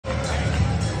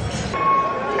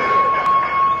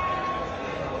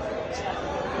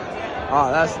Oh,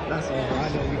 that's over. I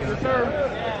know we got that.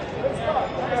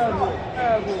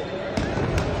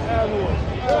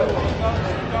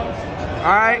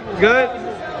 All right, good.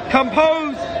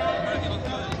 Compose.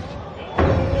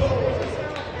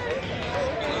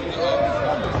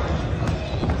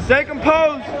 Stay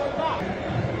composed.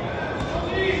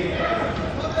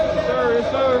 Yes, sir.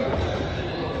 Yes, sir.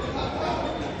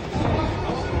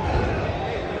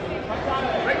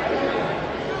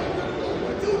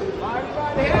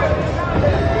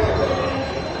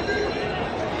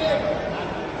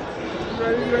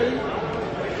 Ready?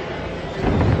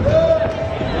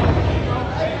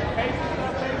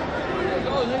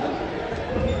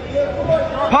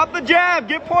 Pop the jab.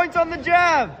 Get points on the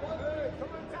jab.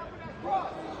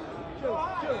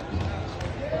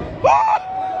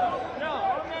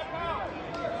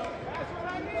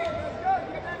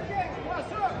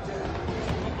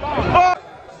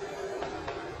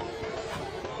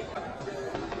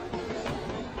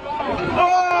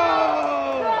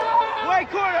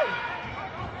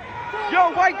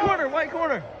 White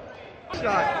corner.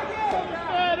 Shot.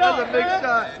 That's a big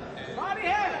shot. Body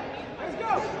head.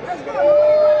 Let's go.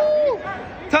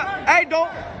 Hey,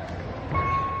 don't.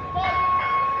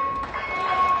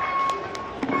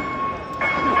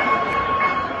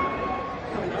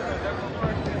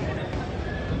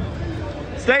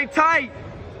 Stay tight.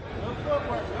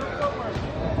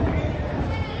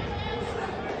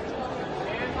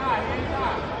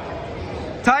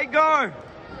 Tight guard.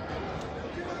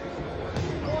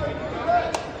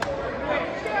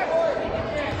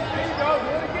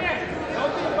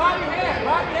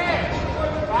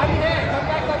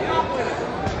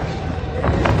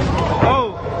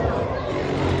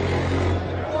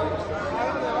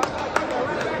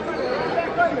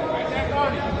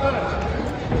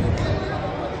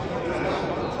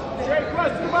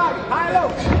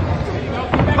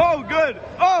 Oh, good.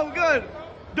 Oh, good.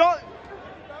 Don't.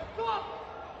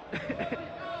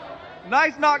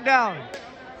 Nice knockdown.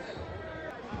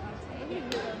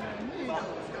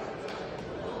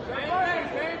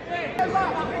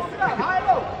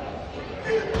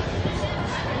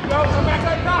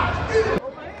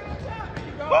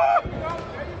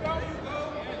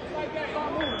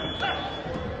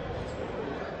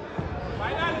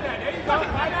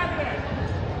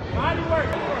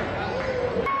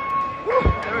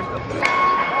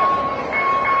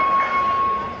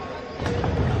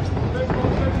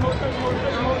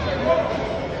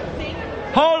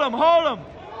 Hold him.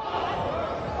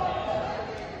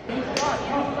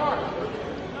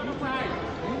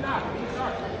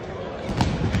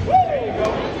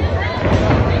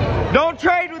 Don't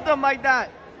trade with them like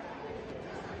that.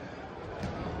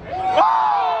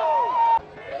 Oh!